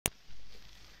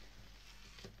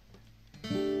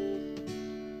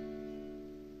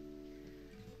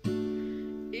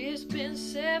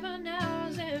7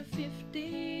 hours and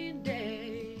 15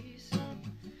 days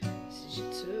since you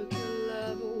took your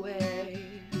love away.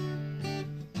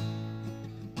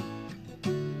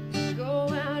 Go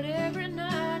out every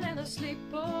night and I sleep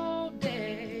all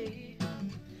day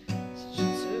since you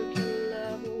took your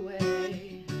love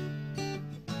away.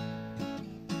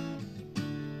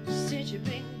 Since you've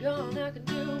been gone, I can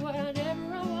do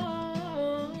whatever I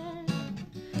want.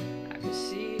 I can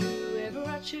see whoever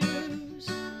I choose.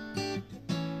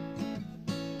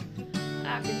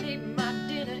 I can eat my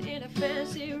dinner in a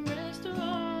fancy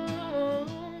restaurant,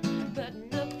 but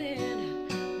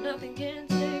nothing can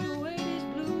take away these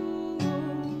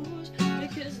blues,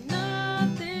 because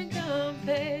nothing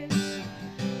compares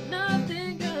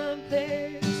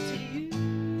to you.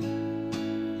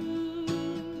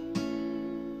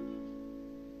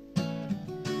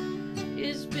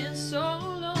 It's been so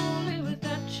lonely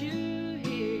without you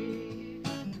here,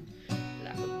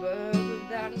 like a bird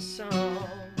without a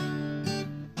song.